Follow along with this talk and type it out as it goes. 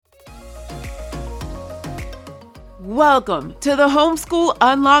Welcome to the Homeschool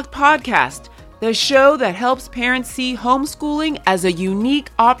Unlocked podcast, the show that helps parents see homeschooling as a unique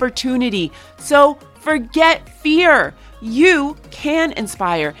opportunity. So forget fear. You can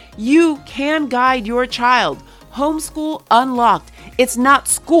inspire. You can guide your child. Homeschool Unlocked. It's not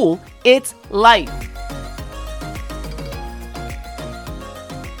school, it's life.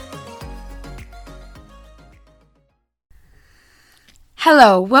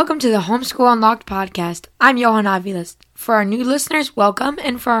 Hello, welcome to the Homeschool Unlocked podcast. I'm Johan Aviles. For our new listeners, welcome,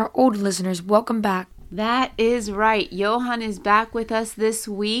 and for our old listeners, welcome back. That is right. Johan is back with us this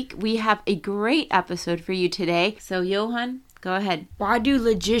week. We have a great episode for you today. So, Johan, go ahead. Why do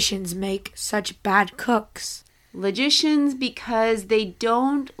logicians make such bad cooks? Logicians, because they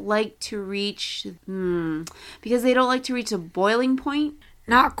don't like to reach a boiling point.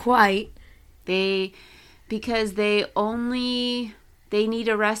 Not quite. Because they need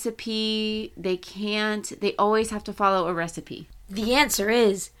a recipe. They always have to follow a recipe. The answer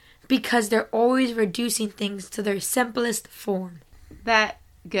is because they're always reducing things to their simplest form.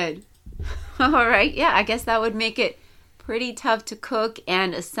 Good. All right. Yeah, I guess that would make it pretty tough to cook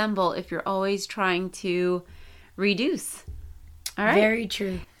and assemble if you're always trying to reduce. All right. Very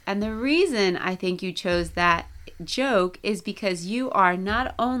true. And the reason I think you chose that joke is because you are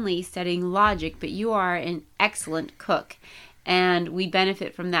not only studying logic, but you are an excellent cook. And we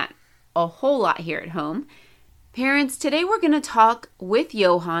benefit from that a whole lot here at home. Parents, today we're going to talk with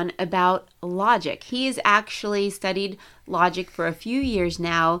Johan about logic. He has actually studied logic for a few years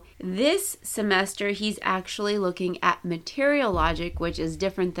now. This semester, he's actually looking at material logic, which is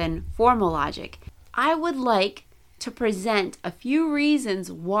different than formal logic. I would like to present a few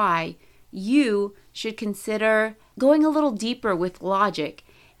reasons why you should consider going a little deeper with logic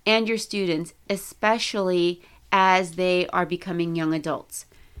and your students, especially as they are becoming young adults.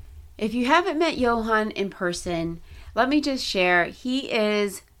 If you haven't met Johan in person, let me just share, he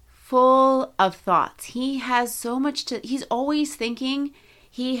is full of thoughts. He has so much he's always thinking.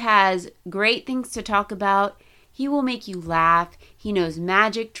 He has great things to talk about. He will make you laugh. He knows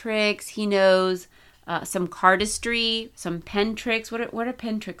magic tricks. He knows some cardistry, some pen tricks. What are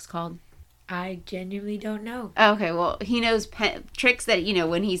pen tricks called? I genuinely don't know. Okay, well, he knows tricks that,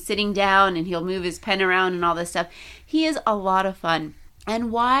 when he's sitting down and he'll move his pen around and all this stuff. He is a lot of fun.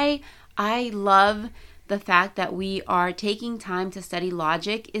 And why I love the fact that we are taking time to study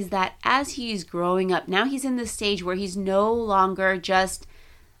logic is that as he's growing up, now he's in the stage where he's no longer just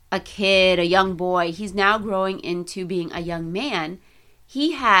a kid, a young boy. He's now growing into being a young man.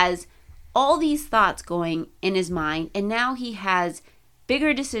 He has all these thoughts going in his mind, and now he has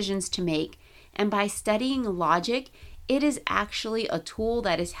bigger decisions to make. And by studying logic, it is actually a tool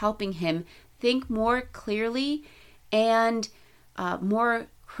that is helping him think more clearly and more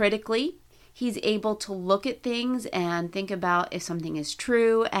critically. He's able to look at things and think about if something is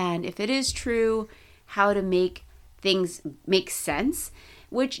true, and if it is true, how to make things make sense,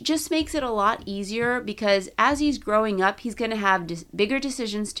 which just makes it a lot easier because as he's growing up, he's going to have bigger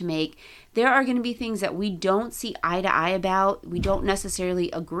decisions to make. There are going to be things that we don't see eye to eye about, we don't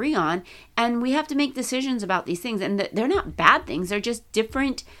necessarily agree on, and we have to make decisions about these things. And they're not bad things, they're just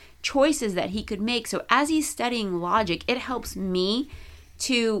different choices that he could make. So as he's studying logic, it helps me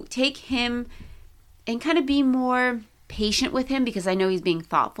to take him and kind of be more patient with him because I know he's being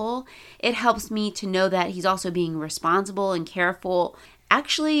thoughtful. It helps me to know that he's also being responsible and careful.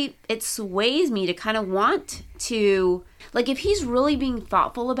 Actually, it sways me to kind of want to, if he's really being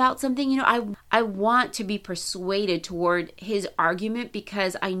thoughtful about something, I want to be persuaded toward his argument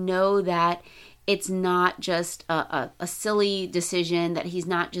because I know that it's not just a silly decision, that he's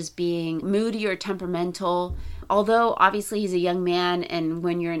not just being moody or temperamental. Although, obviously, he's a young man, and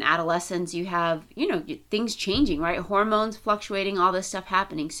when you're in adolescence, you have, things changing, right? Hormones fluctuating, all this stuff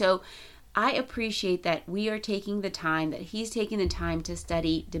happening. So I appreciate that we are taking the time, that he's taking the time to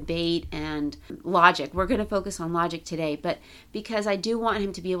study debate and logic. We're going to focus on logic today, but because I do want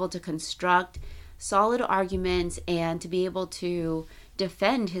him to be able to construct solid arguments and to be able to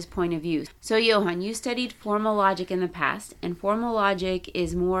defend his point of view. So Johan, you studied formal logic in the past, and formal logic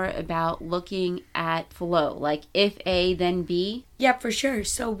is more about looking at flow, like if A, then B. Yeah, for sure.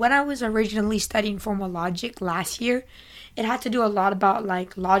 So when I was originally studying formal logic last year, it had to do a lot about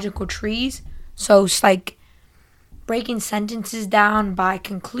logical trees. So it's breaking sentences down by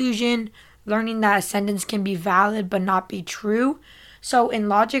conclusion, learning that a sentence can be valid but not be true. So in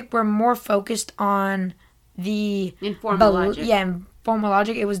logic, we're more focused on the informal logic. Yeah, in formal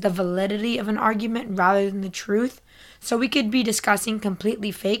logic, it was the validity of an argument rather than the truth. So we could be discussing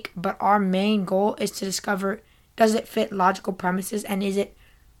completely fake, but our main goal is to discover, does it fit logical premises and is it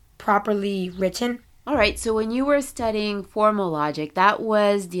properly written? All right, so when you were studying formal logic, that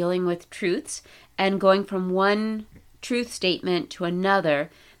was dealing with truths and going from one truth statement to another,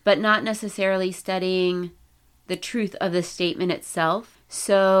 but not necessarily studying the truth of the statement itself.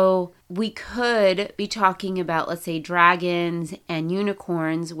 So we could be talking about, let's say, dragons and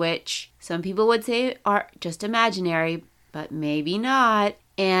unicorns, which some people would say are just imaginary, but maybe not.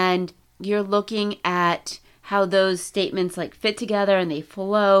 And you're looking at how those statements like fit together and they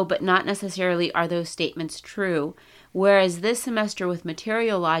flow, but not necessarily are those statements true. Whereas this semester with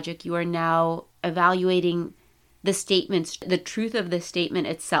material logic, you are now evaluating the statements, the truth of the statement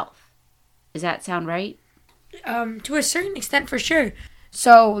itself. Does that sound right? To a certain extent, for sure.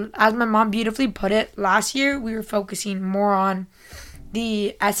 So, as my mom beautifully put it, last year we were focusing more on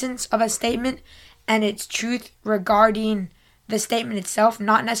the essence of a statement and its truth regarding the statement itself,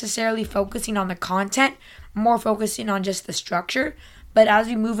 not necessarily focusing on the content, more focusing on just the structure. But as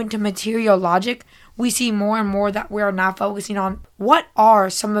we move into material logic, we see more and more that we are now focusing on what are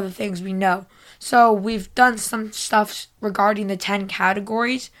some of the things we know. So we've done some stuff regarding the 10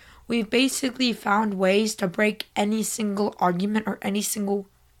 categories. We've basically found ways to break any single argument or any single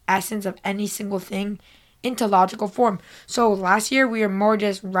essence of any single thing into logical form. So last year we were more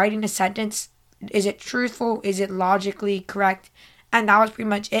just writing a sentence. Is it truthful? Is it logically correct? And that was pretty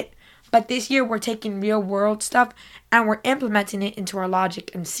much it. But this year we're taking real world stuff and we're implementing it into our logic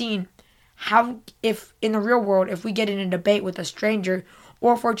and seeing how, if in the real world, if we get in a debate with a stranger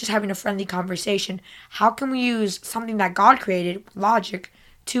or if we're just having a friendly conversation, how can we use something that God created, logic,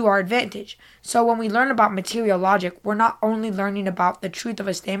 to our advantage? So when we learn about material logic, we're not only learning about the truth of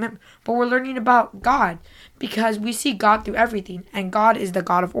a statement, but we're learning about God, because we see God through everything, and God is the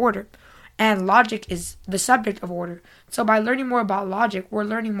God of order, and logic is the subject of order. So by learning more about logic, we're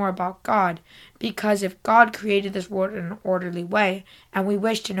learning more about God, because if God created this world in an orderly way, and we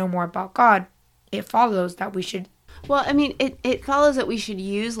wish to know more about God, it follows that we should. Well, I mean, it follows that we should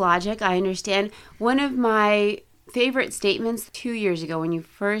use logic. I understand. One of my favorite statements 2 years ago when you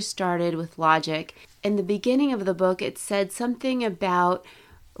first started with logic, in the beginning of the book, it said something about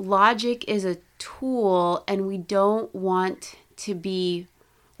logic is a tool and we don't want to be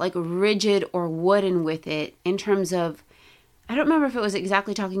like rigid or wooden with it in terms of, I don't remember if it was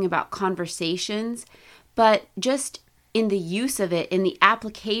exactly talking about conversations, but just in the use of it, in the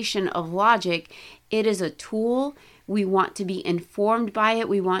application of logic, it is a tool. We want to be informed by it.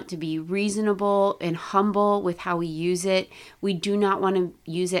 We want to be reasonable and humble with how we use it. We do not want to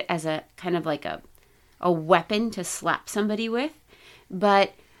use it as a kind of like a weapon to slap somebody with.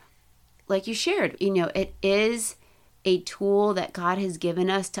 But like you shared, it is a tool that God has given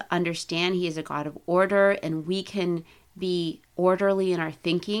us to understand He is a God of order, and we can be orderly in our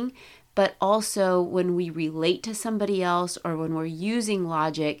thinking. But also when we relate to somebody else or when we're using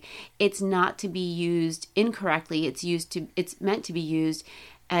logic, it's not to be used incorrectly. It's meant to be used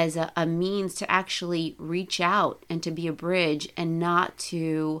as a means to actually reach out and to be a bridge, and not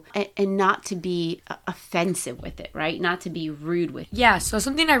to be offensive with it, right? Not to be rude with it. Yeah, so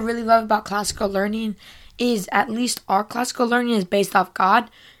something I really love about classical learning is at least our classical learning is based off God.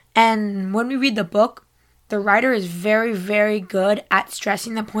 And when we read the book, the writer is very, very good at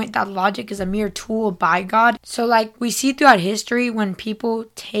stressing the point that logic is a mere tool by God. So like we see throughout history when people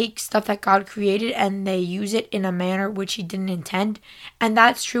take stuff that God created and they use it in a manner which He didn't intend. And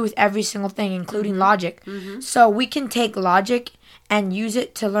that's true with every single thing, including logic. Mm-hmm. So we can take logic and use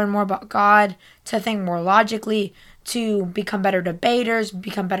it to learn more about God, to think more logically, to become better debaters,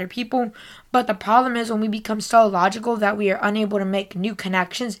 become better people. But the problem is when we become so logical that we are unable to make new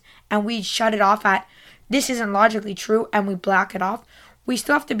connections and we shut it off at this isn't logically true and we black it off. We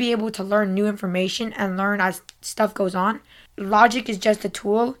still have to be able to learn new information and learn as stuff goes on. Logic is just a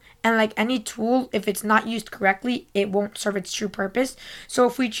tool, and like any tool, if it's not used correctly, it won't serve its true purpose. So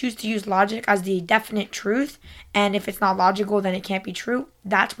if we choose to use logic as the definite truth, and if it's not logical, then it can't be true,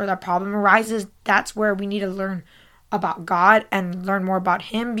 that's where the problem arises. That's where we need to learn about God and learn more about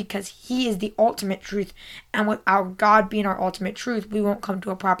Him, because He is the ultimate truth, and without God being our ultimate truth, we won't come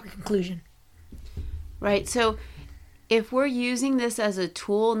to a proper conclusion. Right. So if we're using this as a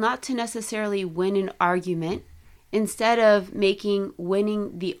tool, not to necessarily win an argument, instead of making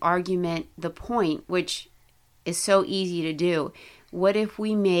winning the argument the point, which is so easy to do, what if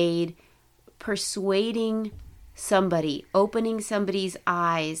we made persuading somebody, opening somebody's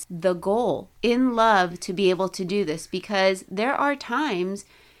eyes, the goal in love to be able to do this? Because there are times,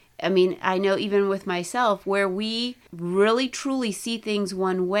 I mean, I know even with myself, where we really truly see things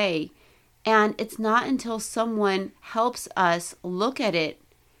one way. And it's not until someone helps us look at it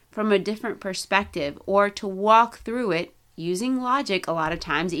from a different perspective or to walk through it using logic a lot of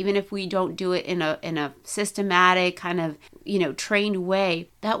times, even if we don't do it in a systematic kind of, trained way,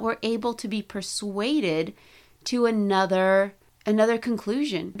 that we're able to be persuaded to another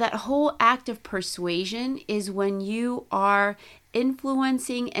conclusion. That whole act of persuasion is when you are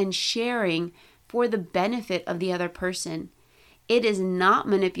influencing and sharing for the benefit of the other person. It is not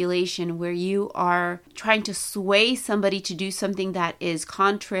manipulation where you are trying to sway somebody to do something that is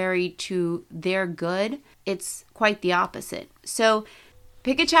contrary to their good. It's quite the opposite. So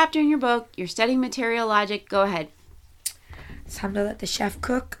pick a chapter in your book. You're studying material logic. Go ahead. It's time to let the chef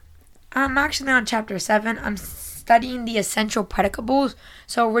cook. I'm actually on chapter 7. I'm studying the essential predicables.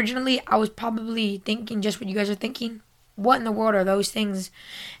 So originally I was probably thinking just what you guys are thinking. What in the world are those things?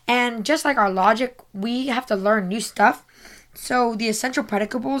 And just like our logic, we have to learn new stuff. So the essential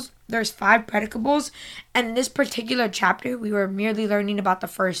predicables, there's 5 predicables, and in this particular chapter, we were merely learning about the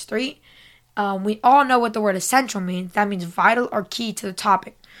first 3. We all know what the word essential means. That means vital or key to the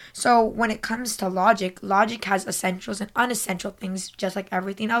topic. So when it comes to logic has essentials and unessential things, just like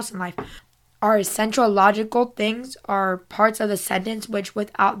everything else in life. Our essential logical things are parts of the sentence which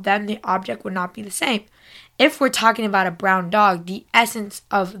without them, the object would not be the same. If we're talking about a brown dog, the essence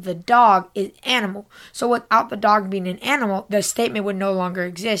of the dog is animal. So without the dog being an animal, the statement would no longer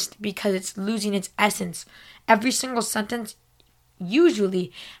exist because it's losing its essence. Every single sentence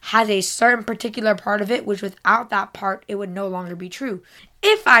usually has a certain particular part of it, which without that part, it would no longer be true.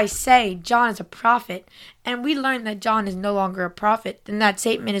 If I say John is a prophet, and we learn that John is no longer a prophet, then that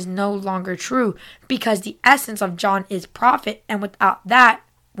statement is no longer true because the essence of John is prophet, and without that,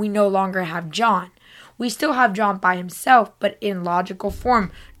 we no longer have John. We still have John by himself, but in logical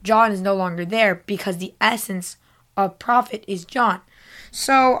form, John is no longer there because the essence of prophet is John.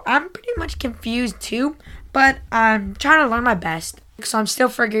 So I'm pretty much confused too, but I'm trying to learn my best. So I'm still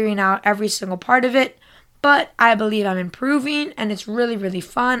figuring out every single part of it, but I believe I'm improving and it's really, really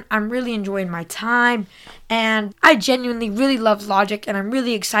fun. I'm really enjoying my time and I genuinely really love logic and I'm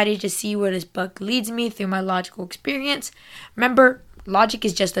really excited to see where this book leads me through my logical experience. Remember, logic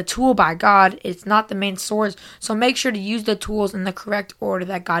is just a tool by God. It's not the main source. So make sure to use the tools in the correct order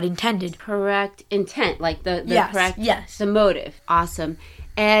that God intended. Correct intent, like the motive. Awesome.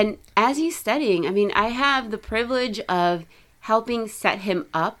 And as he's studying, I have the privilege of helping set him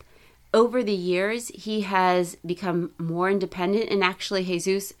up. Over the years, he has become more independent. And actually,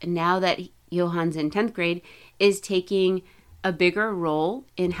 Jesus, now that Johan's in 10th grade, is taking a bigger role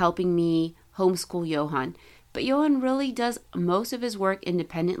in helping me homeschool Johan. But Johan really does most of his work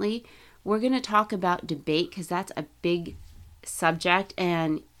independently. We're going to talk about debate because that's a big subject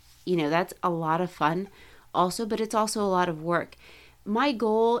and, that's a lot of fun also, but it's also a lot of work. My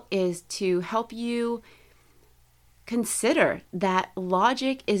goal is to help you consider that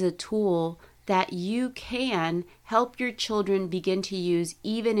logic is a tool that you can help your children begin to use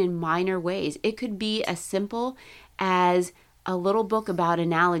even in minor ways. It could be as simple as a little book about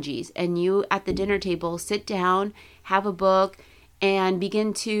analogies, and you at the dinner table sit down, have a book, and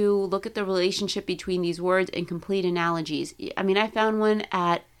begin to look at the relationship between these words and complete analogies. I found one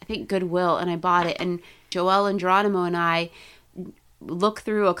at, I think, Goodwill, and I bought it, and Joelle and Geronimo and I look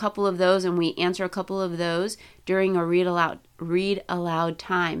through a couple of those, and we answer a couple of those during a read aloud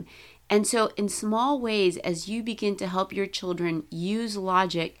time. And so in small ways, as you begin to help your children use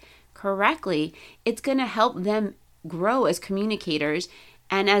logic correctly, it's going to help them grow as communicators,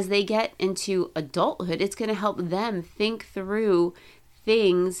 and as they get into adulthood, it's going to help them think through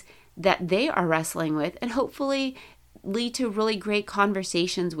things that they are wrestling with and hopefully lead to really great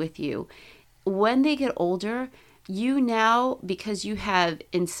conversations with you. When they get older, you now, because you have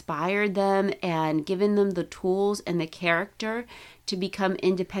inspired them and given them the tools and the character to become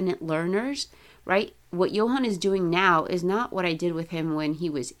independent learners, right? What Johan is doing now is not what I did with him when he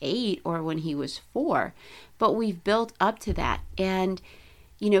was 8 or when he was 4, but we've built up to that. And,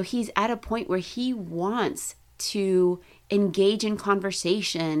 he's at a point where he wants to engage in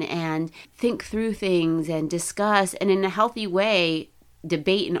conversation and think through things and discuss, and in a healthy way,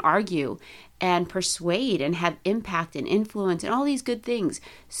 debate and argue and persuade and have impact and influence and all these good things.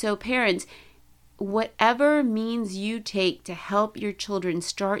 So parents, whatever means you take to help your children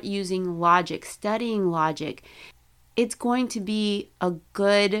start using logic, studying logic, it's going to be a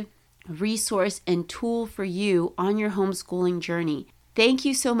good resource and tool for you on your homeschooling journey. Thank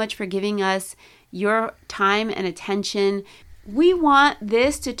you so much for giving us your time and attention. We want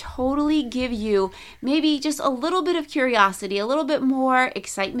this to totally give you maybe just a little bit of curiosity, a little bit more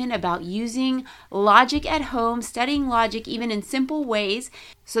excitement about using logic at home, studying logic even in simple ways.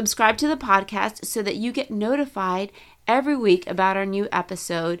 Subscribe to the podcast so that you get notified every week about our new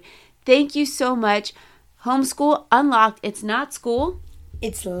episode. Thank you so much. Homeschool Unlocked. It's not school.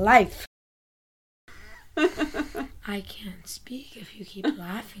 It's life. I can't speak if you keep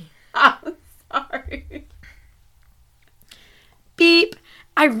laughing. I'm sorry. Beep.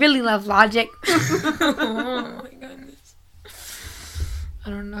 I really love logic. Oh my goodness. I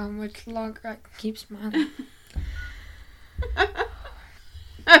don't know how much longer I can keep smiling.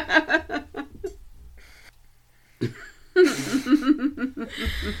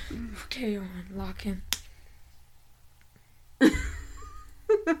 Okay, on, lock in. I'm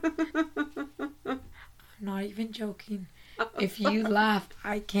not even joking. If you laugh,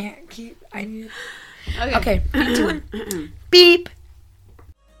 I can't keep. I need. Okay. Beep.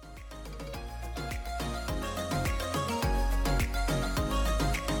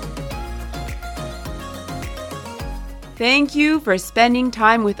 Thank you for spending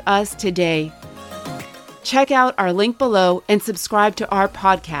time with us today. Check out our link below and subscribe to our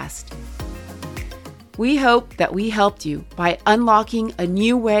podcast. We hope that we helped you by unlocking a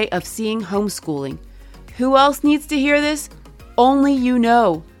new way of seeing homeschooling. Who else needs to hear this? Only you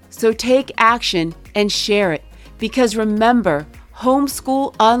know. So take action and share it. Because remember,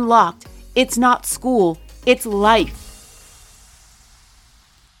 Homeschool Unlocked, it's not school, it's life.